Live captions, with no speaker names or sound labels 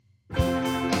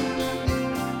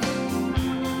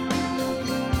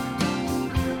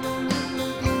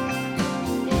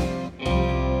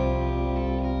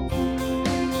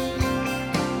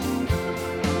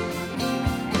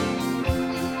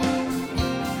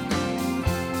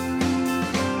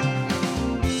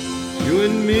You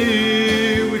and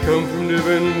me, we come from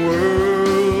different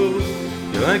worlds.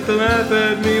 You like to laugh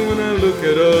at me when I look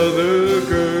at other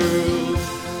girls.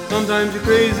 Sometimes you're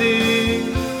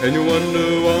crazy and you wonder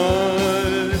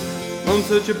why I'm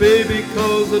such a baby,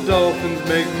 'cause the dolphins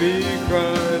make me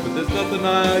cry. But there's nothing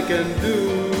I can do.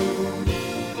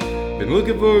 Been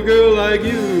looking for a girl like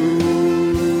you.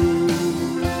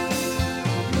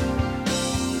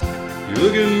 You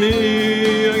look at me,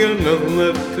 I got nothing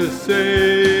left to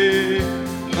say.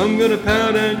 I'm gonna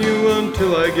pout at you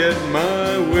until I get my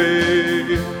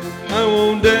way. I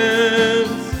won't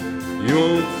dance, you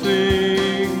won't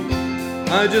sing.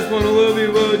 I just wanna love you,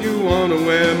 but you wanna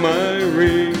wear my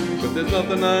ring. But there's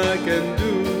nothing I can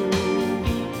do.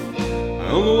 I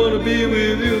only wanna be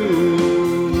with you.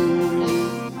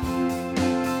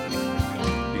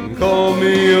 You can call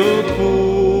me a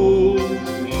fool.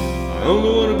 I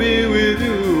only wanna be with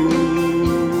you.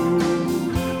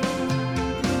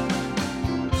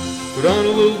 Put on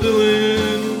a little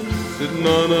Dylan, sitting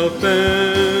on a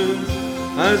fence.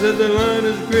 I said the line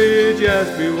is great, you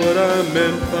asked me what I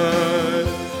meant by.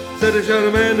 Said I shot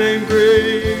a man named Gray,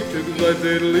 took his life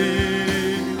fatally.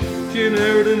 She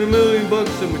inherited $1 million,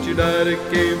 and when she died it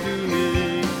came to me.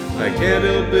 I can't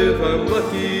help if I'm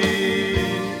lucky,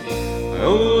 I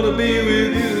only wanna be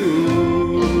with you.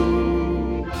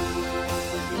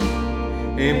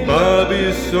 Ain't Bobby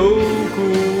so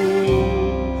cool?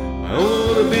 I only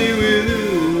wanna be with you.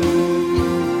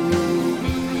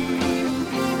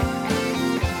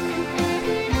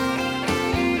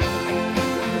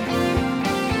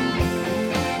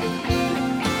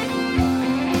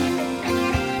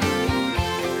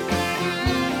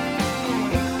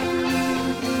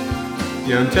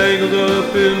 Yeah, I'm tangled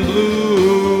up in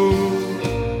blue,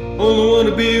 only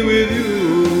wanna be with you.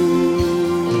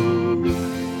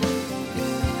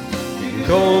 You can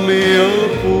call me a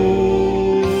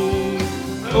fool,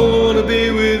 I only wanna be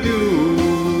with you.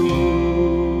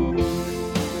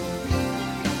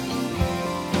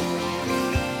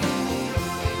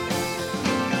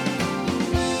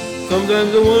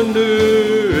 Sometimes I wonder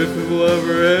if it will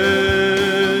ever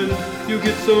end. You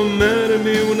get so mad at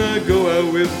me when I go out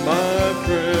with my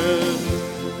friends.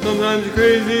 Sometimes you're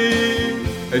crazy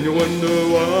and you wonder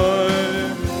why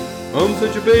I'm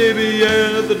such a baby, yeah,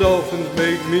 the dolphins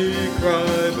make me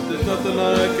cry. But there's nothing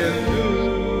I can do,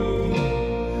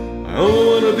 I only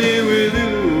wanna be with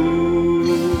you.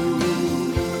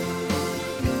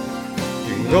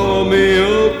 You can call me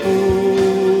a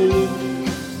fool,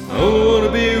 I only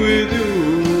wanna be with you.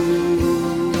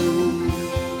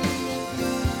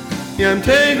 Yeah, I'm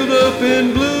tangled up in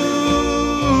blue,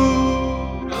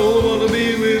 I only wanna be